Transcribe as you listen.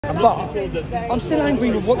But I'm still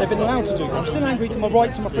angry with what they've been allowed to do. I'm still angry that my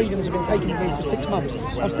rights and my freedoms have been taken from me for 6 months.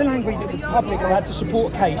 I'm still angry that the public have had to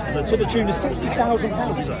support a case to the tune of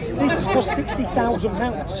 £60,000. This has cost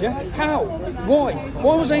 £60,000, yeah? How? Why?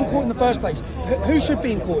 Why was I in court in the first place? Who should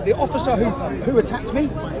be in court? The officer who attacked me?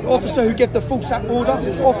 The officer who gave the false order?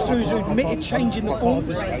 The officer who admitted changing the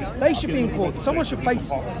forms? They should be in court. Someone should face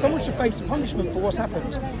punishment for what's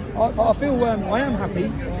happened. I feel I am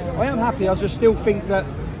happy. I am happy. I still think I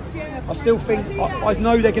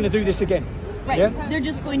know they're going to do this again. Right. Yeah? They're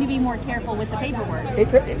just going to be more careful with the paperwork.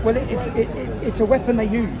 It's a weapon they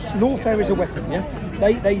use. Lawfare is a weapon. Yeah.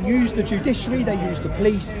 They use the judiciary. They use the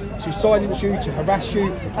police to silence you, to harass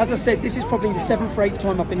you. As I said, this is probably the 7th or 8th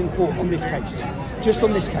time I've been in court on this case. Just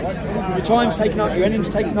on this case. Your time's taken up. Your energy's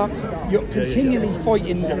taken up. You're continually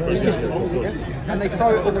fighting the system. Yeah? And they throw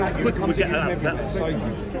it all at you. It comes at you from everywhere. So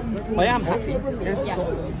I am happy. Yeah?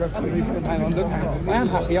 Hang on, look. I am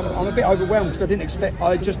happy. I'm a bit overwhelmed because I didn't expect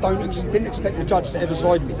the judge to ever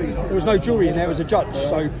side me. There was no jury and there was a judge.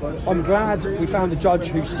 So I'm glad we found a judge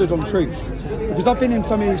who stood on truth. Because I've been in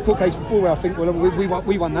so many of these court cases before where I think, well,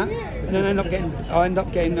 we won that, and then I end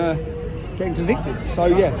up getting convicted. So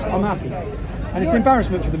yeah, I'm happy. And it's an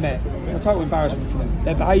embarrassment for the Met. A total embarrassment for them.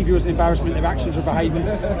 Their behaviour was an embarrassment. Their actions are behaviour.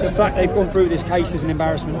 The fact they've gone through this case is an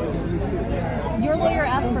embarrassment. Your lawyer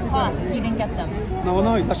asked for costs. You didn't get them. No, I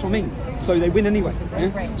know. That's what I mean. So they win anyway.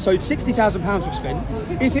 Yeah? Right. So £60,000 was spent.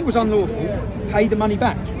 If it was unlawful, pay the money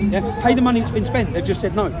back. Yeah? Pay the money that's been spent. They've just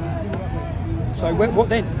said no. So what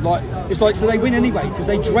then? So they win anyway because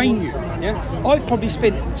they drain you. Yeah, I've probably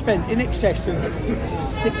spent in excess of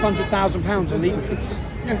 £600,000 on legal fees.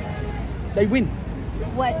 Yeah, they win.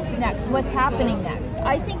 What's next? What's happening next?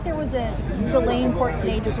 I think there was a delay in court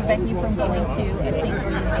today to prevent you from going to a St.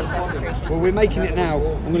 George's Day demonstration. Well, we're making it now.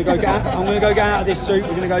 I'm going to go get out of this suit.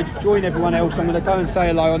 We're going to go join everyone else. I'm going to go and say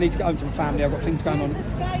hello. I need to get home to my family. I've got things going on.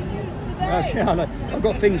 Yeah, I know. I've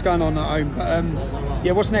got things going on at home. But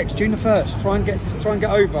yeah, what's next? June the 1st. Try and get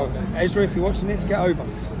over. Ezra, if you're watching this, get over.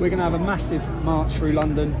 We're going to have a massive march through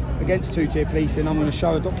London against two-tier policing. I'm going to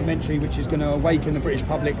show a documentary which is going to awaken the British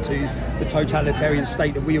public to the totalitarian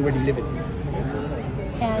state that we already live in.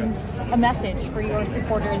 And a message for your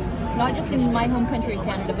supporters, not just in my home country of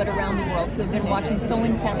Canada, but around the world, who have been watching so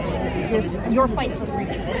intently your fight for free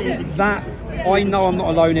speech. That, I know I'm not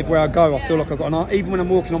alone everywhere I go. I feel like I've got an, even when I'm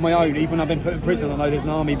walking on my own, even when I've been put in prison, I know there's an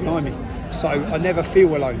army behind me. So I never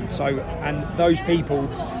feel alone. So, and those people,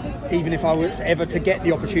 even if I was ever to get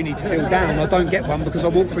the opportunity to feel down, I don't get one because I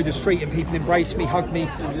walk through the street and people embrace me, hug me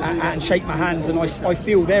and shake my hands, and I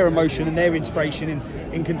feel their emotion and their inspiration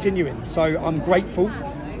in continuing. So I'm grateful.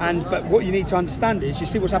 But what you need to understand is, you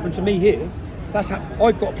see what's happened to me here. That's how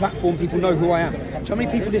I've got a platform. People know who I am. Do you know how many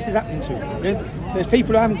people this is happening to? Yeah? There's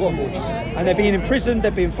people who haven't got a voice, and they're being imprisoned, they're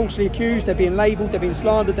being falsely accused, they're being labelled, they're being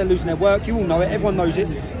slandered, they're losing their work. You all know it. Everyone knows it.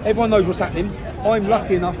 Everyone knows what's happening. I'm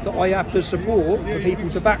lucky enough that I have the support for people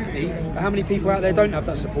to back me. But how many people out there don't have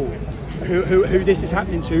that support? Who this is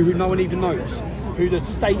happening to, who no one even knows, who the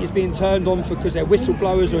state is being turned on for because they're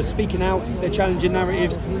whistleblowers or are speaking out, they're challenging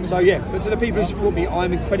narratives. So yeah, but to the people who support me,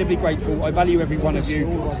 I'm incredibly grateful. I value every one of you.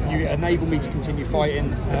 You enable me to continue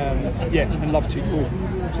fighting. Yeah, and love to you all.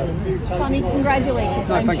 So. Tommy, congratulations.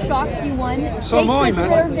 No, I'm shocked you won. So am I,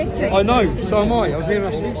 man. Victory. I know, so am I. I was near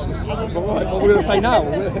enough speechless. It's all right. What we're going to say now.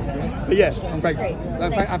 But yeah, I'm grateful. Great.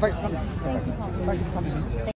 Thank you for coming. Thank you, Tommy.